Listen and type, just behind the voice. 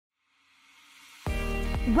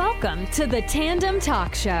Welcome to the Tandem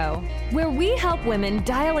Talk Show, where we help women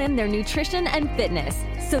dial in their nutrition and fitness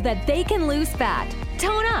so that they can lose fat,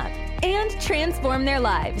 tone up, and transform their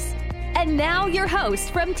lives. And now your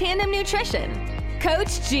host from Tandem Nutrition,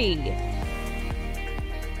 Coach G.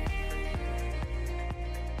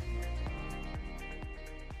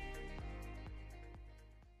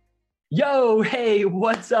 Yo, hey,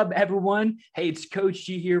 what's up, everyone? Hey, it's Coach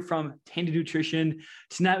G here from Tandem Nutrition.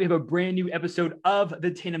 Tonight, we have a brand new episode of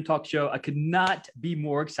the Tandem Talk Show. I could not be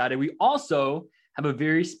more excited. We also have a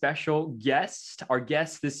very special guest. Our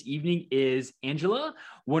guest this evening is Angela,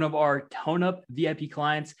 one of our Tone Up VIP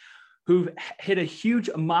clients who've hit a huge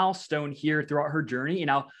milestone here throughout her journey.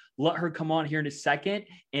 And I'll let her come on here in a second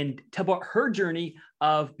and tell about her journey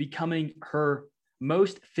of becoming her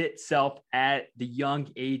most fit self at the young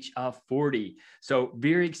age of 40. So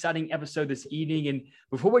very exciting episode this evening. And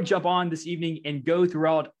before we jump on this evening and go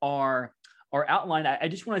throughout our outline, I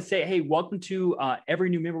just want to say, hey, welcome to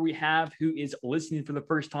every new member we have who is listening for the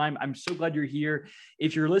first time. I'm so glad you're here.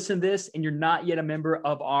 If you're listening to this and you're not yet a member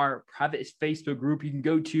of our private Facebook group, you can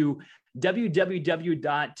go to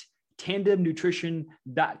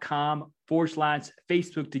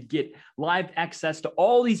www.tandemnutrition.com/Facebook to get live access to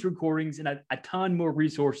all these recordings and a ton more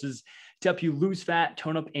resources to help you lose fat,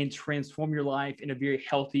 tone up, and transform your life in a very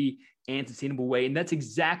healthy and sustainable way. And that's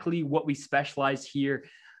exactly what we specialize here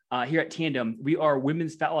at Tandem. We are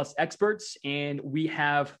women's fat loss experts, and we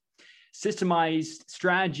have systemized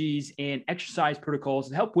strategies and exercise protocols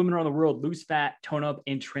to help women around the world lose fat, tone up,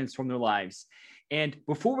 and transform their lives. And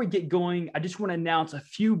before we get going, I just want to announce a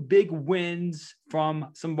few big wins from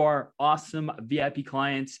some of our awesome VIP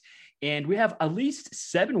clients. And we have at least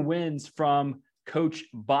 7 wins from Coach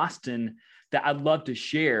Boston that I'd love to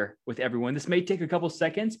share with everyone. This may take a couple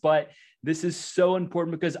seconds, but this is so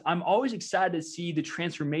important because I'm always excited to see the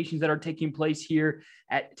transformations that are taking place here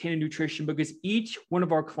at Tandem Nutrition, because each one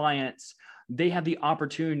of our clients, they have the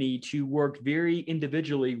opportunity to work very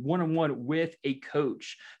individually, one-on-one with a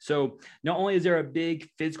coach. So not only is there a big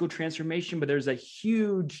physical transformation, but there's a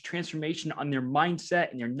huge transformation on their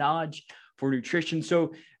mindset and their knowledge for nutrition.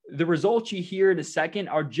 So the results you hear in a second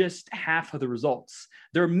are just half of the results.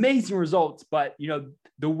 They're amazing results, but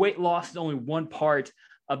the weight loss is only one part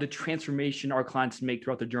of the transformation our clients make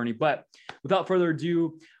throughout the journey. But without further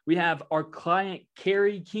ado, we have our client,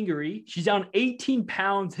 Carrie Kingery. She's down 18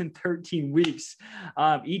 pounds in 13 weeks.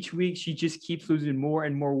 Each week, she just keeps losing more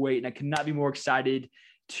and more weight. And I could not be more excited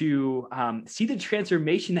to see the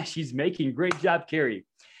transformation that she's making. Great job, Carrie.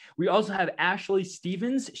 We also have Ashley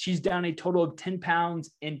Stevens. She's down a total of 10 pounds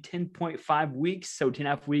in 10.5 weeks. So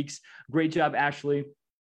 10.5 weeks. Great job, Ashley.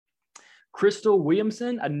 Crystal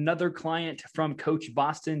Williamson, another client from Coach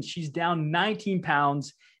Boston. She's down 19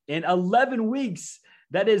 pounds in 11 weeks.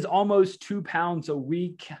 That is almost 2 pounds a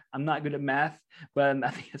week. I'm not good at math, but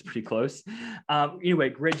I think that's pretty close. Anyway,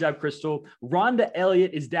 great job, Crystal. Rhonda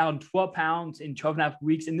Elliott is down 12 pounds in 12.5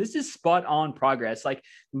 weeks. And this is spot on progress. Like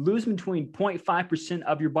losing between 0.5%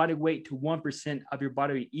 of your body weight to 1% of your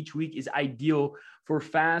body weight each week is ideal for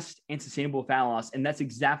fast and sustainable fat loss. And that's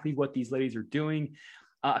exactly what these ladies are doing.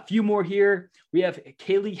 A few more here. We have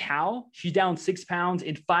Kaylee Howe. She's down 6 pounds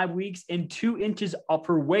in 5 weeks and 2 inches off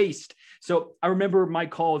her waist. So I remember my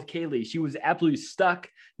call with Kaylee. She was absolutely stuck,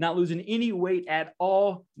 not losing any weight at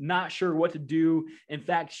all, not sure what to do. In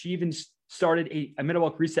fact, she even started a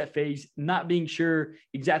metabolic reset phase, not being sure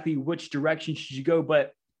exactly which direction she should go,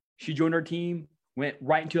 but she joined our team, went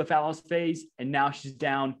right into a fat loss phase, and now she's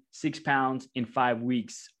down 6 pounds in 5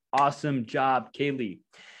 weeks. Awesome job, Kaylee.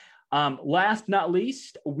 Last but not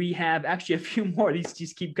least, we have actually a few more. These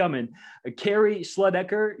just keep coming. Carrie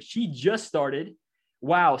Schledecker, she just started.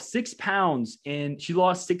 Wow, 6 pounds, and she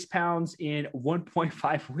lost 6 pounds in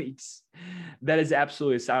 1.5 weeks. That is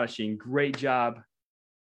absolutely astonishing. Great job,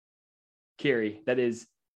 Carrie. That is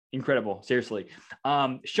incredible. Seriously.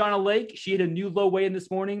 Shauna Lake, she hit a new low weigh-in this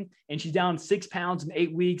morning, and she's down 6 pounds in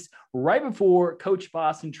 8 weeks, right before Coach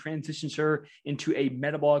Boston transitions her into a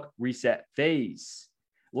metabolic reset phase.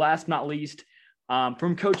 Last but not least,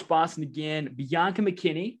 from Coach Boston again, Bianca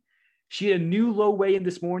McKinney. She had a new low weigh-in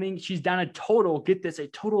this morning. She's down a total, get this, a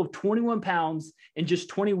total of 21 pounds in just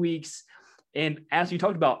 20 weeks. And as we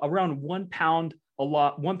talked about, around 1 pound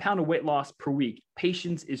of weight loss per week.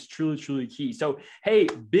 Patience is truly, truly key. So, hey,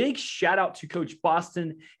 big shout out to Coach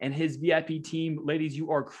Boston and his VIP team. Ladies, you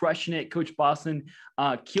are crushing it. Coach Boston,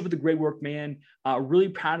 keep up the great work, man. Really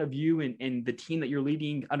proud of you and the team that you're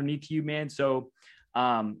leading underneath you, man. So,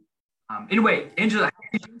 anyway, Angela, how are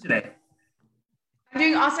you doing today? I'm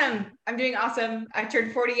doing awesome. I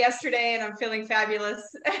turned 40 yesterday and I'm feeling fabulous.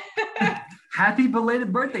 Happy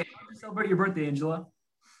belated birthday. How do you celebrate your birthday, Angela?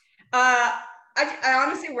 Uh, I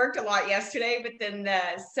honestly worked a lot yesterday, but then the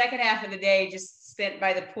second half of the day just spent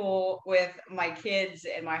by the pool with my kids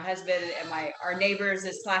and my husband and our neighbors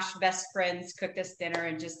slash best friends cooked us dinner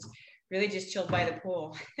and just really just chilled by the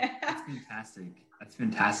pool. That's fantastic. That's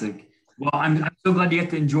fantastic. Well, I'm so glad you got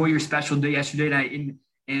to enjoy your special day yesterday night.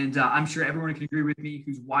 And I'm sure everyone can agree with me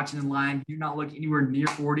who's watching in line. You do not look anywhere near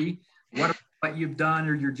 40. What you've done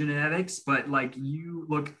or your genetics, but like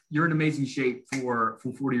you're in amazing shape for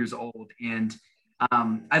 40 years old. And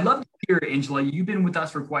I'd love to hear, Angela, you've been with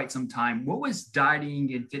us for quite some time. What was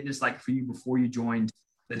dieting and fitness like for you before you joined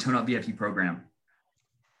the Tone Up VIP program?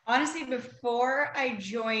 Honestly, before I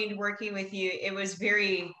joined working with you, it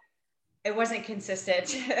wasn't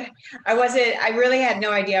consistent. I really had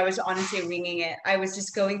no idea. I was honestly winging it. I was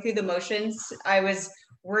just going through the motions. I was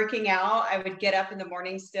working out. I would get up in the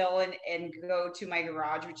morning still and go to my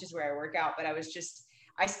garage, which is where I work out. But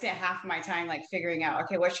I spent half my time like figuring out,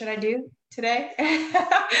 okay, what should I do today?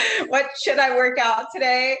 What should I work out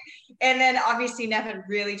today? And then obviously nothing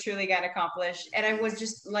really truly got accomplished. And I was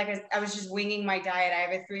just I was just winging my diet. I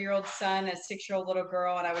have a 3-year-old son, a 6-year-old little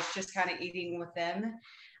girl, and I was just kind of eating with them,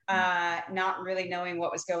 not really knowing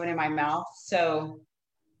what was going in my mouth. So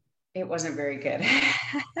it wasn't very good.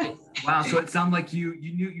 Wow. So it sounded like you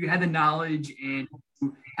knew you had the knowledge and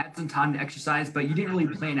you had some time to exercise, but you didn't really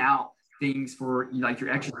plan out things for like your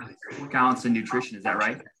exercise, workouts, and nutrition. Is that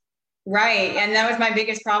right? Right. And that was my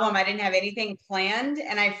biggest problem. I didn't have anything planned.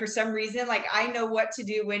 And for some reason, like I know what to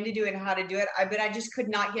do, when to do it, and how to do it. But I just could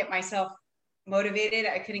not get myself motivated.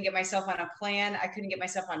 I couldn't get myself on a plan. I couldn't get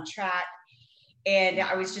myself on track. And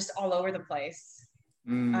I was just all over the place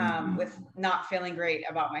with not feeling great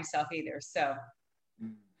about myself either. So.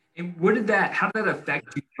 And how did that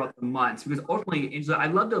affect you throughout the months? Because ultimately, Angela,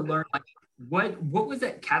 I'd love to learn like what was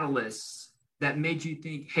that catalyst that made you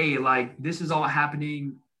think, hey, like this is all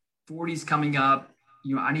happening, 40's coming up,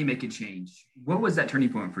 I need to make a change. What was that turning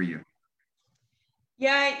point for you?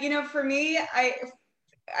 Yeah, for me,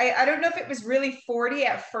 I don't know if it was really 40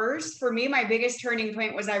 at first. For me, my biggest turning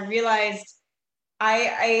point was I realized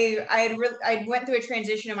I went through a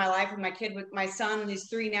transition in my life with my son, who's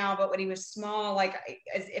 3 now, but when he was small, like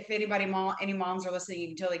if any moms are listening, you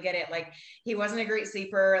can totally get it. Like he wasn't a great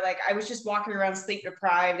sleeper. Like I was just walking around sleep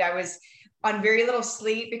deprived. I was on very little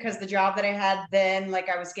sleep because the job that I had then, like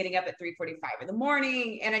I was getting up at 3:45 in the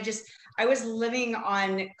morning, and I was living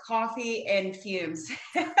on coffee and fumes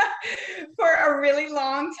for a really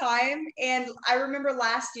long time. And I remember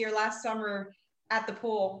last summer, at the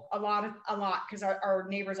pool a lot because our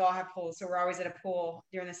neighbors all have pools, so we're always at a pool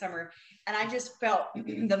during the summer, and I just felt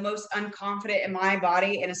the most unconfident in my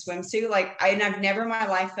body in a swimsuit. And I've never in my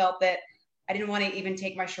life felt that I didn't want to even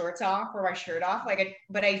take my shorts off or my shirt off,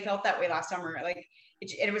 but I felt that way last summer. Like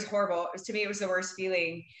it was horrible. To me, it was the worst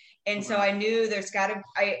feeling. And so I knew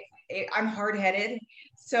I'm hard-headed.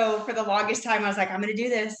 So for the longest time I was like, I'm going to do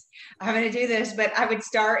this, but I would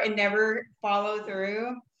start and never follow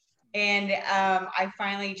through. And I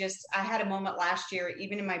finally I had a moment last year,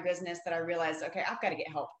 even in my business, that I realized, okay, I've got to get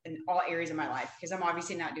help in all areas of my life because I'm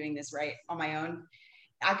obviously not doing this right on my own.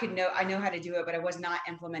 I know how to do it, but I was not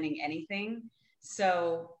implementing anything.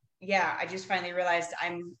 So yeah, I just finally realized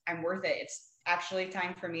I'm worth it. It's actually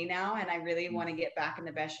time for me now. And I really want to get back in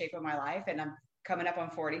the best shape of my life. And I'm coming up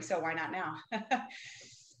on 40. So why not now?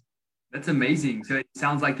 That's amazing. So it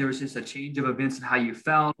sounds like there was just a change of events of how you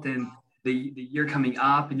felt and the year coming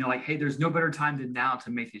up, and you're like, hey, there's no better time than now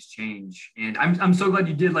to make this change. And I'm so glad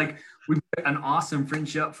you did. Like we've got an awesome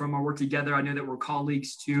friendship from our work together. I know that we're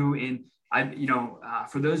colleagues too. And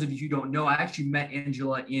for those of you who don't know, I actually met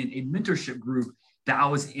Angela in a mentorship group that I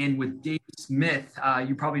was in with Dave Smith.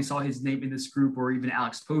 You probably saw his name in this group, or even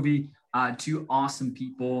Alex Povey, 2 awesome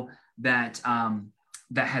people that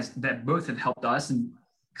both have helped us. And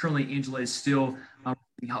currently Angela is still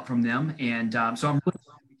getting help from them. And so I'm really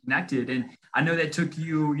connected. And I know that took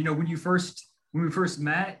you, when we first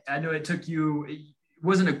met, I know it took you, it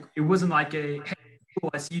wasn't like a, hey, cool,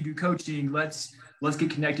 I see you do coaching. Let's get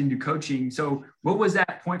connected and do coaching. So what was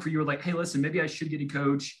that point for you? Like, hey, listen, maybe I should get a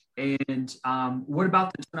coach. And what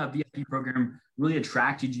about the Tone Up VIP program really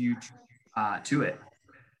attracted you to it?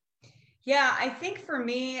 Yeah, I think for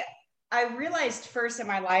me, I realized first in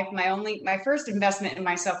my life, my first investment in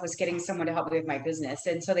myself was getting someone to help me with my business.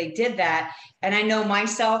 And so they did that. And I know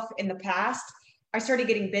myself in the past, I started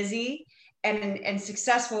getting busy and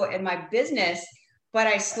successful in my business, but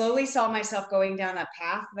I slowly saw myself going down that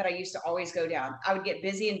path that I used to always go down. I would get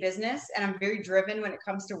busy in business, and I'm very driven when it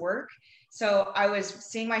comes to work. So I was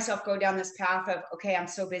seeing myself go down this path of, okay, I'm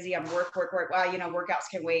so busy. I'm work. Well, workouts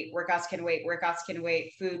can wait. Workouts can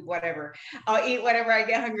wait. Food, whatever. I'll eat whatever I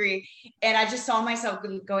get hungry. And I just saw myself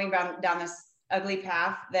going down this ugly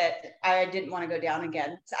path that I didn't want to go down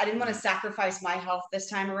again. So I didn't want to sacrifice my health this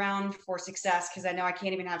time around for success, because I know I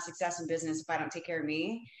can't even have success in business if I don't take care of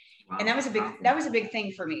me. Wow. And that was a big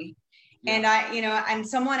thing for me. Yeah. And and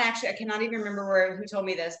someone actually, I cannot even remember who told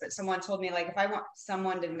me this, but someone told me, like, if I want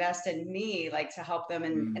someone to invest in me, like to help them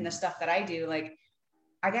in the stuff that I do, like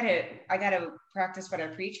I gotta practice what I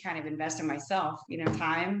preach, kind of invest in myself,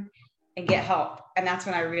 time, and get help. And that's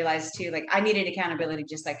when I realized too, like I needed accountability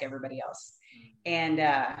just like everybody else. And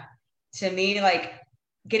to me, like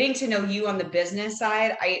getting to know you on the business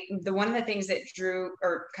side, one of the things that drew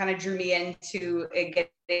me into it,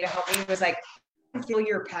 getting to help me, was like, feel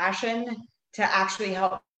your passion to actually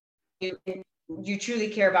help you. You truly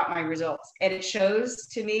care about my results, and it shows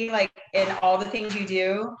to me, like in all the things you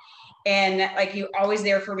do, and like you always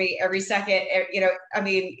there for me every second. I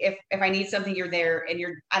mean, if I need something, you're there, and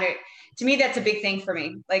to me, that's a big thing for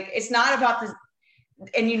me. Like it's not about the,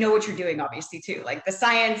 and you know what you're doing, obviously too, like the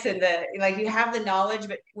science and you have the knowledge,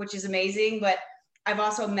 but which is amazing. But I've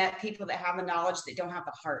also met people that have the knowledge that don't have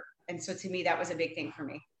the heart, and so to me, that was a big thing for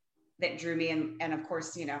me. That drew me, and of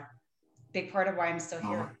course, big part of why I'm still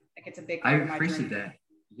here. Like it's a big part of my journey. I appreciate that.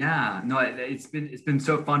 Yeah, no, it's been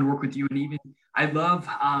so fun to work with you, and even I love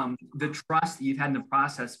the trust that you've had in the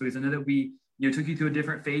process, because I know that we took you through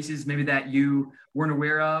different phases, maybe that you weren't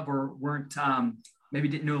aware of or weren't maybe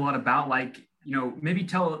didn't know a lot about. Like maybe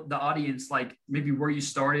tell the audience like maybe where you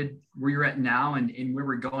started, where you're at now, and where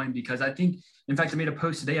we're going. Because I think, in fact, I made a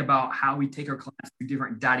post today about how we take our clients through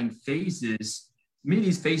different dieting phases. Many of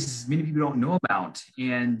these phases, many people don't know about.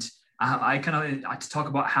 And I kind of talk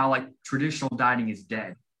about how like traditional dieting is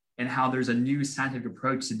dead, and how there's a new scientific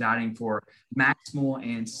approach to dieting for maximal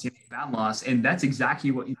and sustainable fat loss. And that's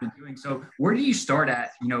exactly what you've been doing. So where do you start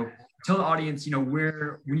at? Tell the audience,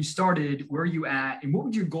 when you started, where are you at, and what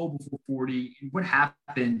was your goal before 40, and what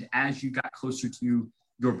happened as you got closer to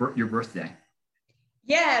your birthday?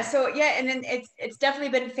 Yeah. So yeah. And then it's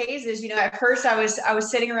definitely been phases, at first I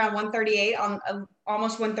was sitting around 138 on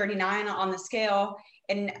almost 139 on the scale,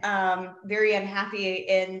 and very unhappy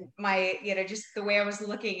in my, just the way I was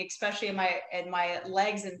looking, especially in my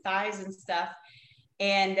legs and thighs and stuff.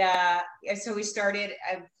 And so we started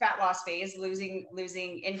a fat loss phase,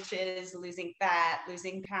 losing inches, losing fat,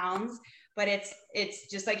 losing pounds. But it's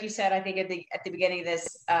just like you said, I think at the beginning of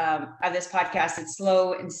this podcast, it's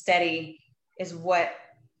slow and steady is what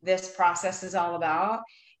this process is all about.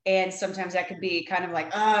 And sometimes that could be kind of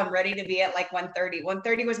like, I'm ready to be at like 130.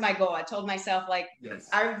 130 was my goal. I told myself, like, yes.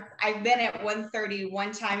 I've been at 130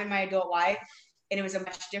 one time in my adult life, and it was a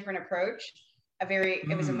much different approach.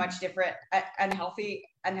 It was a much different, unhealthy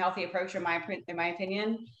approach in my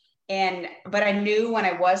opinion. But I knew when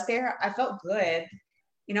I was there, I felt good.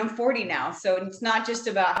 I'm 40 now. So it's not just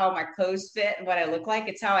about how my clothes fit and what I look like.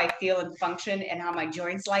 It's how I feel and function, and how my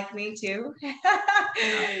joints like me too.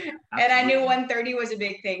 And I knew 130 was a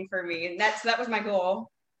big thing for me. And that was my goal.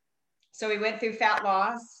 So we went through fat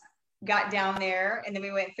loss, got down there, and then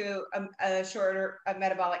we went through a shorter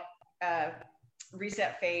metabolic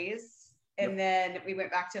reset phase. And then we went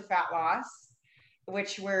back to fat loss,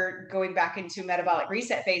 which we're going back into metabolic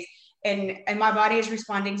reset phase. And my body is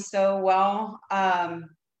responding so well.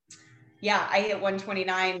 Yeah, I hit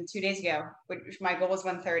 129 2 days ago, which my goal was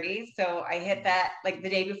 130. So I hit that like the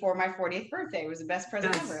day before my 40th birthday. It was the best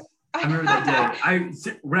present ever. I remember that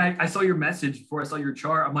day. When I saw your message before I saw your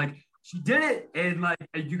chart, I'm like, she did it. And like,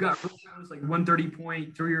 you got really close, like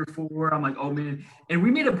 130.3 or 4. I'm like, oh man. And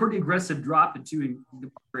we made a pretty aggressive drop in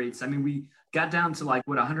the rates. I mean, we got down to like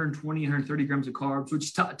 120, 130 grams of carbs,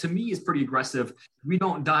 which to me is pretty aggressive. We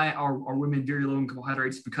don't diet our women very low in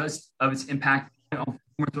carbohydrates because of its impact on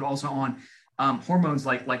hormones, but also on hormones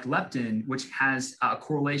like leptin, which has a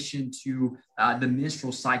correlation to the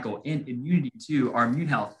menstrual cycle and immunity to our immune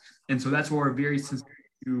health. And so that's why we're very sensitive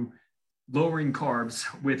to lowering carbs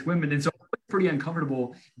with women. And so it's pretty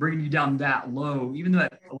uncomfortable bringing you down that low, even though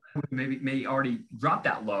that maybe may already drop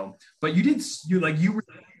that low. But you were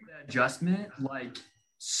that adjustment like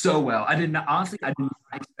so well. I did not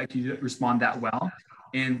expect you to respond that well.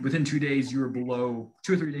 And within 2 days, 2 or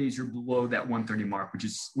 3 days, you're below that 130 mark,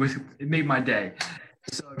 it made my day.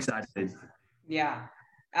 So excited. Yeah,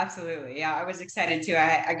 absolutely. Yeah, I was excited too.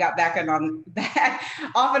 I got back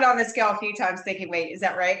off and on the scale a few times thinking, wait, is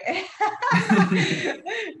that right?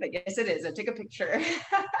 But yes, it is. I took a picture.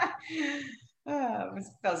 It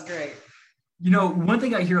feels great. One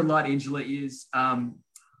thing I hear a lot, Angela, is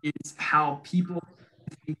how people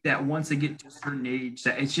think that once they get to a certain age,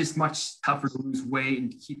 that it's just much tougher to lose weight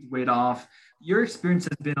and to keep the weight off. Your experience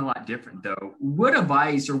has been a lot different, though. What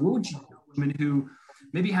advice, or what would you tell women who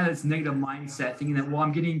maybe have this negative mindset, thinking that, well,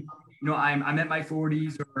 I'm getting, I'm at my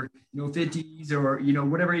 40s or 50s or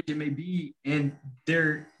whatever age it may be, and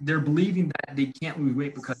they're believing that they can't lose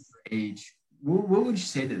weight because of their age. What would you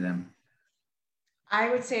say to them? I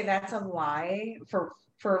would say that's a lie for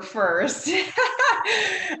first. And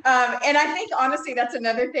I think honestly, that's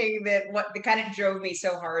another thing that kind of drove me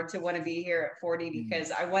so hard to want to be here at 40,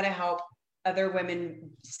 because I want to help other women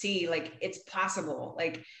see like it's possible.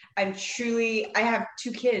 Like I have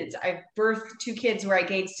 2 kids. I've birthed 2 kids where I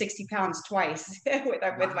gained 60 pounds twice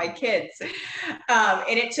with my kids.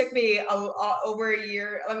 And it took me over a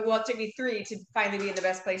year. It took me 3 to finally be in the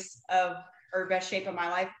best place or best shape of my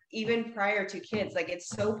life, even prior to kids. Like it's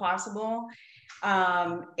so possible.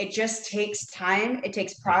 It just takes time. It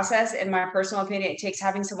takes process. In my personal opinion, it takes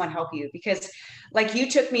having someone help you, because like you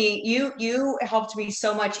helped me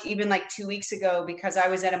so much, even like 2 weeks ago, because I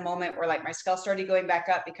was at a moment where like my skull started going back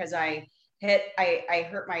up because I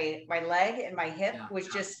hurt my leg, and my hip was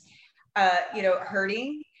just,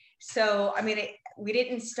 hurting. So, I mean, we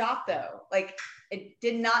didn't stop though. Like it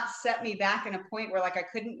did not set me back in a point where like I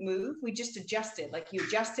couldn't move. We just adjusted. Like you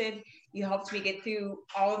helped me get through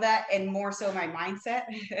all of that, and more so my mindset.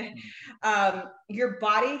 Your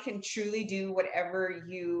body can truly do whatever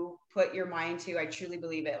you put your mind to. I truly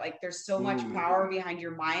believe it. Like there's so much power behind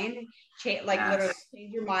your mind. Literally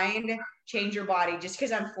change your mind, change your body. Just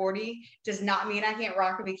because I'm 40 does not mean I can't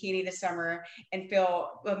rock a bikini this summer and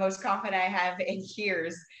feel the most confident I have in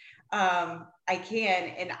years. I can.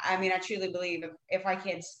 And I mean, I truly believe if I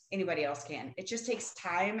can, anybody else can. It just takes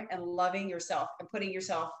time and loving yourself and putting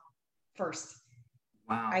yourself first.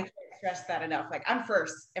 Wow. I can't stress that enough. Like I'm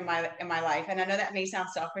first in my life. And I know that may sound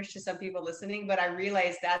selfish to some people listening, but I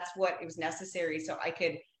realized that's what it was necessary. So I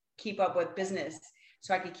could keep up with business,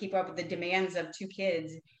 so I could keep up with the demands of 2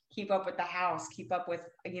 kids, keep up with the house, keep up with,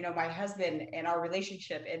 my husband and our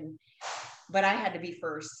relationship. But I had to be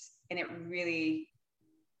first, and it really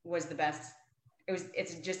was the best.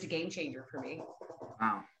 It's just a game changer for me.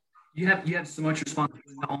 Wow. You have so much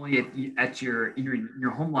responsibility, not only at your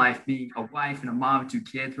home life, being a wife and a mom of 2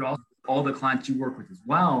 kids, but also all the clients you work with as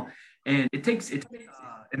well. And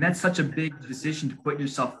and that's such a big decision to put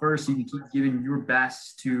yourself first, so you can keep giving your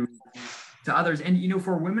best to others. And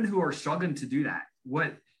for women who are struggling to do that,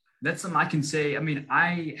 that's something I can say. I mean,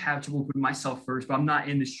 I have trouble putting myself first, but I'm not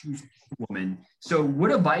in the shoes of a woman. So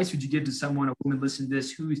what advice would you give to a woman listening to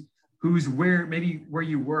this, who's where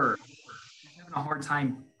you were, having a hard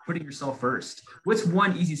time putting yourself first? What's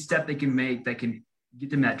one easy step they can make that can get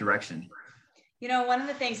them that direction? One of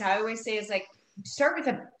the things I always say is like, start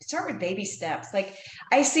with baby steps. Like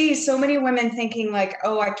I see so many women thinking like,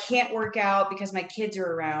 oh, I can't work out because my kids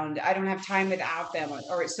are around. I don't have time without them.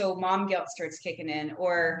 Or so mom guilt starts kicking in,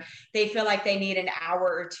 or they feel like they need an hour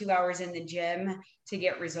or 2 hours in the gym to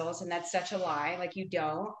get results. And that's such a lie. Like you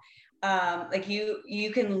don't. Like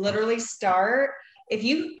you can literally start. If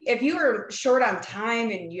you are short on time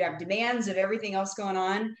and you have demands of everything else going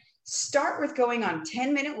on, start with going on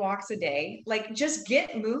 10-minute walks a day. Like just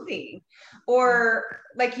get moving. Or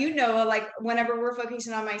like, like whenever we're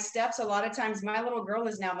focusing on my steps, a lot of times my little girl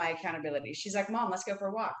is now my accountability. She's like, Mom, let's go for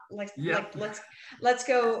a walk. Like let's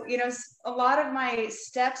go. A lot of my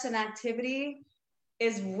steps and activity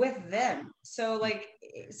is with them. So like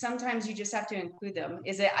sometimes you just have to include them.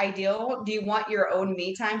 Is it ideal? Do you want your own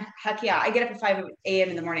me time? Heck yeah. I get up at 5 a.m.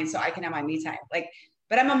 in the morning so I can have my me time.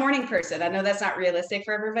 But I'm a morning person. I know that's not realistic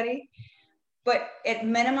for everybody, but at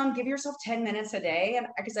minimum, give yourself 10 minutes a day. And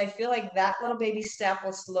because I feel like that little baby step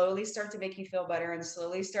will slowly start to make you feel better, and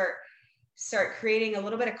slowly start creating a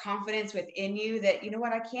little bit of confidence within you that,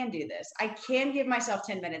 I can do this. I can give myself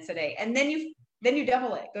 10 minutes a day. And then you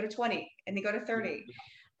double it, go to 20, and then go to 30.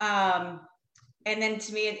 And then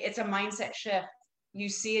to me, it's a mindset shift. You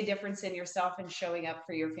see a difference in yourself and showing up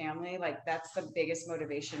for your family. Like that's the biggest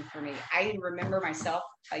motivation for me. I remember myself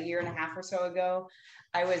a year and a half or so ago.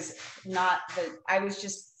 I was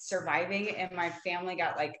just surviving, and my family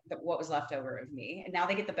got like what was left over of me. And now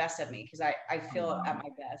they get the best of me because I feel at my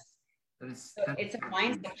best. So it's a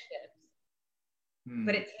mindset shift,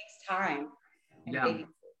 but it takes time. And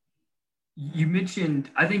you mentioned,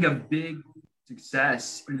 I think, a big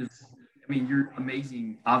success. You're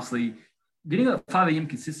amazing. Obviously, getting up 5 a.m.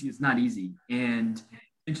 consistently is not easy. And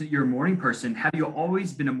you're a morning person. Have you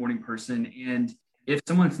always been a morning person? And if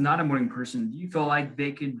someone's not a morning person, do you feel like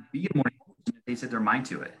they could be a morning person if they set their mind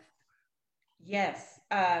to it? Yes.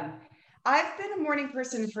 I've been a morning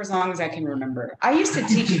person for as long as I can remember. I used to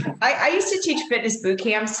teach, I used to teach fitness boot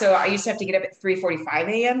camps. So I used to have to get up at 3:45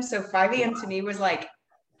 a.m. So 5 a.m. to me was like,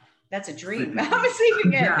 that's a dream. I'm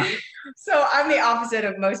sleeping in. Yeah. So I'm the opposite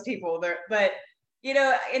of most people there, but you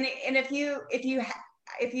know, and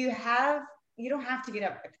you don't have to get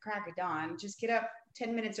up at the crack of dawn. Just get up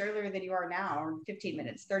 10 minutes earlier than you are now, or 15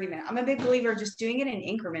 minutes, 30 minutes. I'm a big believer of just doing it in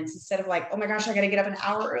increments instead of like, oh my gosh, I got to get up an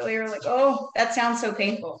hour earlier. Like, oh, that sounds so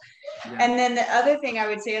painful. Yeah. And then the other thing I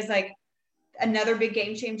would say is like, another big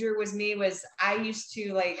game changer was I used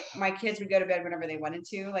to, like, my kids would go to bed whenever they wanted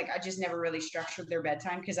to. Like, I just never really structured their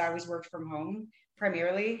bedtime because I always worked from home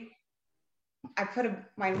primarily.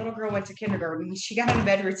 My little girl went to kindergarten. She got on a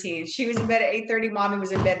bed routine. She was in bed at 8:30. Mommy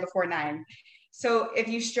was in bed before 9. So if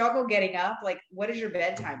you struggle getting up, like, what does your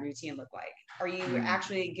bedtime routine look like? Are you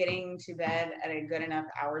actually getting to bed at a good enough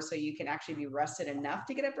hour so you can actually be rested enough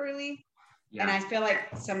to get up early? Yeah. And I feel like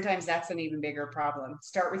sometimes that's an even bigger problem.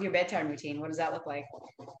 Start with your bedtime routine. What does that look like?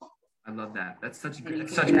 I love that. That's such great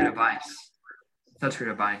advice. Such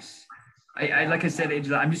great advice. I like I said,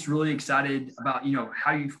 Angela, I'm just really excited about, you know,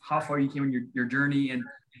 how far you came in your journey. And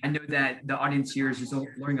I know that the audience here is just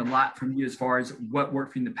learning a lot from you as far as what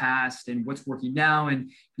worked in the past and what's working now, and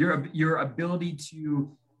your ability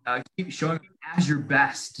to keep showing up as your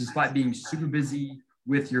best despite being super busy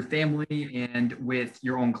with your family and with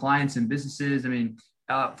your own clients and businesses. I mean,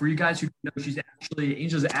 for you guys who know,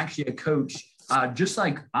 Angel's actually a coach, just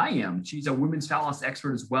like I am. She's a women's fat loss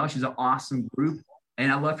expert as well. She's an awesome group. And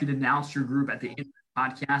I'd love for you to announce your group at the end of the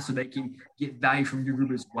podcast so they can get value from your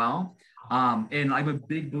group as well. And I'm a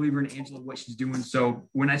big believer in Angela, what she's doing. So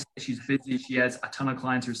when I say she's busy, she has a ton of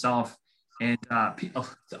clients herself, and a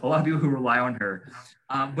lot of people who rely on her.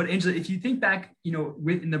 But Angela, if you think back, you know,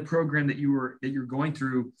 within the program that you're going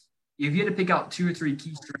through, if you had to pick out 2 or 3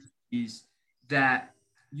 key strategies that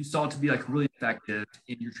you saw to be like really effective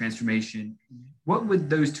in your transformation, what would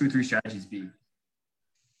those 2 or 3 strategies be?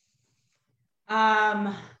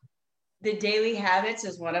 The daily habits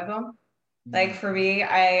is one of them. Like for me,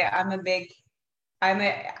 my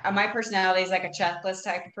personality is like a checklist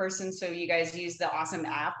type of person. So you guys use the awesome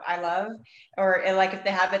app I love, or like if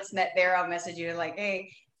the habit's not there, I'll message you like,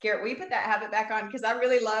 hey, Garrett, will you put that habit back on? Because I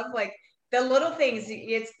really love like the little things.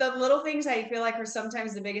 It's the little things I feel like are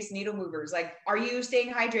sometimes the biggest needle movers. Like, are you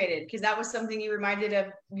staying hydrated? Because that was something you reminded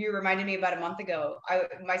me about a month ago.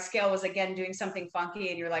 My scale was again doing something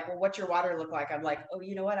funky, and you're like, well, what's your water look like? I'm like, oh,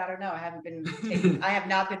 you know what? I don't know. I have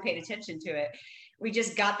not been paying attention to it. We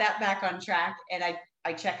just got that back on track, and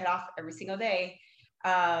I check it off every single day.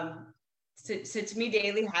 So to me,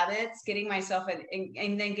 daily habits, getting myself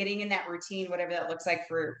and then getting in that routine, whatever that looks like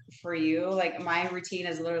for you. Like my routine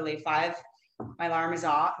is literally 5. My alarm is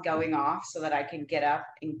going off so that I can get up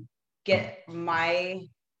and get my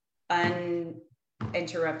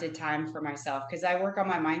uninterrupted time for myself. Cause I work on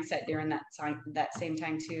my mindset during that same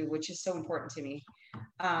time too, which is so important to me.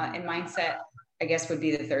 And mindset, I guess, would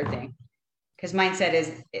be the third thing. Cause mindset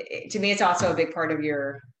is, to me, it's also a big part of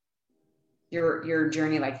your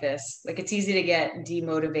journey like this. Like it's easy to get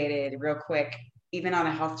demotivated real quick, even on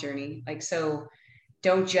a health journey. Like, so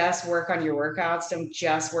don't just work on your workouts. Don't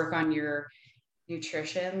just work on your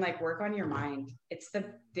nutrition, like work on your mind. It's the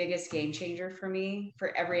biggest game changer for me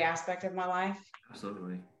for every aspect of my life.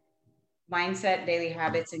 Absolutely. Mindset, daily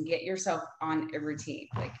habits, and get yourself on a routine.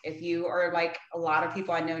 Like if you are like a lot of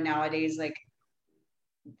people I know nowadays, like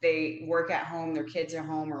they work at home, their kids are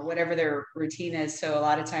home, or whatever their routine is. So a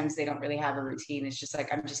lot of times they don't really have a routine. It's just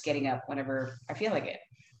like, I'm just getting up whenever I feel like it.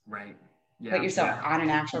 Right. Yeah. Put yourself on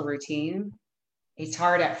an actual routine. It's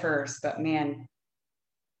hard at first, but man,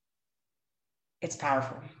 it's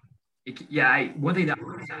powerful. One thing that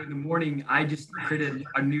in the morning, I just created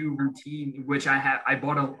a new routine, which I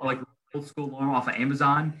bought a like old school alarm off of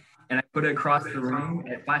Amazon, and I put it across the room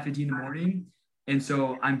at 5:15 in the morning. And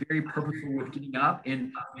so I'm very purposeful with getting up.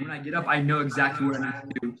 And when I get up, I know exactly what I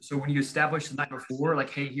need to do. So when you establish the night before, like,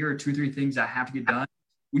 hey, here are 2 or 3 things I have to get done.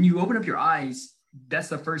 When you open up your eyes, that's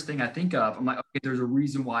the first thing I think of. I'm like, okay, there's a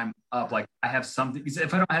reason why I'm up. Like I have something. Because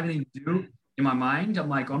if I don't have anything to do in my mind, I'm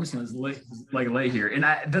like, I'm just going to lay here. And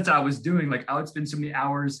that's what I was doing. Like I would spend so many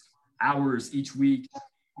hours each week.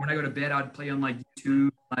 When I go to bed, I'd play on like YouTube,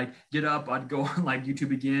 like get up, I'd go on like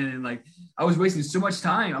YouTube again. And like, I was wasting so much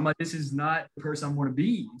time. I'm like, this is not the person I want to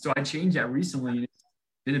be. So I changed that recently. And it's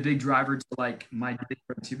been a big driver to like my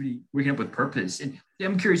productivity, waking up with purpose. And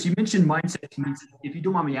I'm curious, you mentioned mindset. If you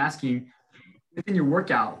don't mind me asking, within your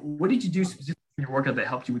workout, what did you do specifically in your workout that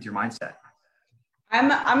helped you with your mindset?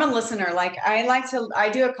 I'm a listener. Like I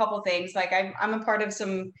do a couple things. Like I'm a part of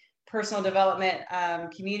some personal development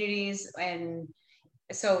communities, and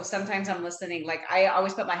so sometimes I'm listening, like I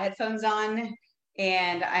always put my headphones on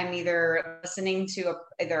and I'm either listening to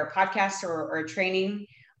either a podcast or a training,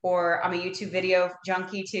 or I'm a YouTube video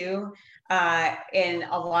junkie too. And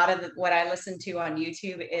a lot of what I listen to on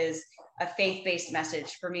YouTube is a faith-based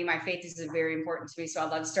message. For me, my faith is very important to me. So I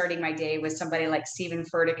love starting my day with somebody like Steven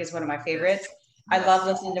Furtick is one of my favorites. I love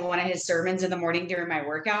listening to one of his sermons in the morning during my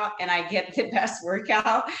workout, and I get the best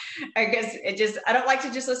workout. I guess I don't like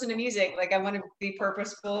to just listen to music. Like I want to be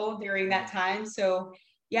purposeful during that time. So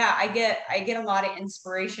yeah, I get a lot of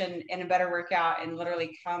inspiration in a better workout and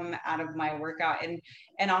literally come out of my workout.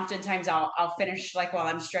 And oftentimes I'll finish like while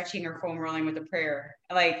I'm stretching or foam rolling with a prayer,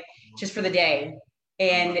 like just for the day.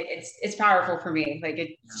 And it's powerful for me. Like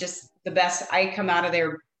it's just the best. I come out of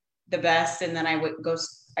there the best, and then I would go.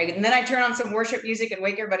 And then I turn on some worship music and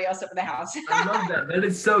wake everybody else up in the house. I love that. That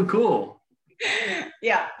is so cool.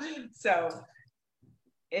 Yeah. So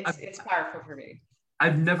it's powerful for me.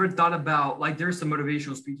 I've never thought about, like, there's some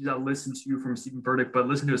motivational speeches I listen to from Steven Furtick, but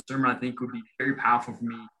listen to a sermon I think would be very powerful for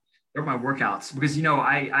me for my workouts, because, you know,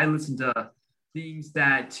 I listen to things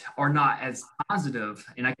that are not as positive,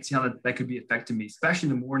 and I can see how that could be affecting me, especially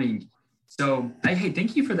in the morning. So, hey,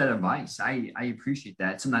 thank you for that advice. I appreciate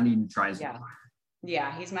that. It's something I need to try as well.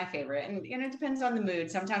 Yeah, he's my favorite. And it depends on the mood.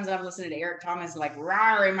 Sometimes I'm listening to Eric Thomas like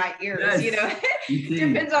rawr in my ears, yes, you know, it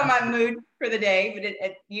depends on my mood for the day,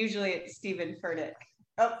 but usually it's Steven Furtick.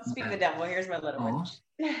 Oh, speak of the devil. Here's my little one.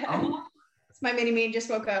 It's my mini me, just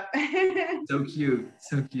woke up. So cute.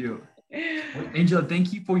 So cute. Well, Angela,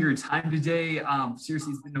 thank you for your time today.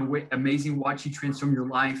 Seriously, it's been amazing watching you transform your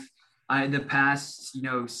life in the past,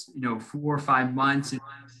 4 or 5 months, and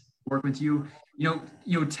work with you.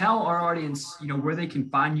 Tell our audience, where they can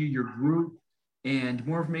find you, your group, and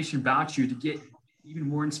more information about you to get even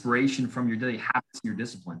more inspiration from your daily habits and your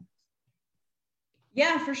discipline.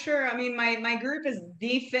 Yeah, for sure. I mean, my group is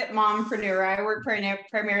The Fit Mompreneur. I work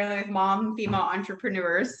primarily with female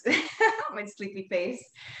entrepreneurs. My sleepy face.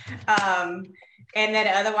 And then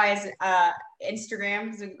otherwise,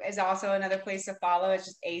 Instagram is also another place to follow. It's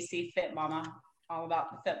just AC Fit Mama. All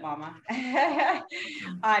about the Fit Mama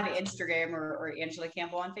on Instagram, or Angela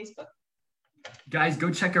Campbell on Facebook. Guys,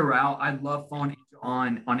 go check her out. I love following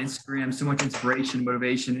Angela on Instagram. So much inspiration,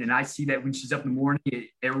 motivation. And I see that when she's up in the morning,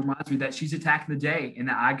 it reminds me that she's attacking the day and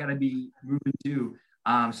that I got to be moving too.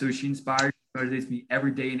 So she inspires, motivates me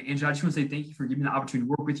every day. And Angela, I just want to say thank you for giving me the opportunity to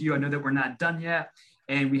work with you. I know that we're not done yet,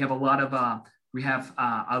 and we have a lot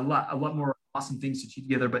more awesome things to achieve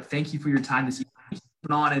together. But thank you for your time this evening.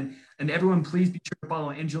 On and everyone, please be sure to follow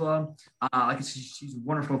Angela. Like I said, she's a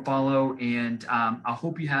wonderful follow, and I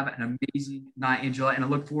hope you have an amazing night, Angela, and I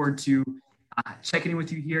look forward to checking in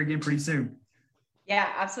with you here again pretty soon.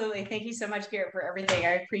 Yeah, absolutely. Thank you so much, Garrett, for everything.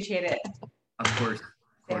 I appreciate it. Of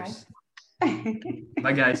course.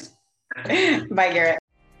 Bye, guys. Bye, Garrett.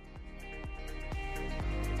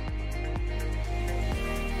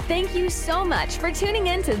 Thank you so much for tuning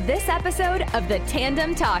in to this episode of the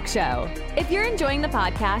Tandem Talk Show. If you're enjoying the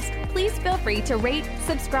podcast, please feel free to rate,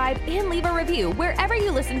 subscribe, and leave a review wherever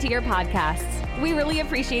you listen to your podcasts. We really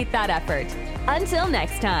appreciate that effort. Until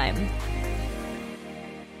next time.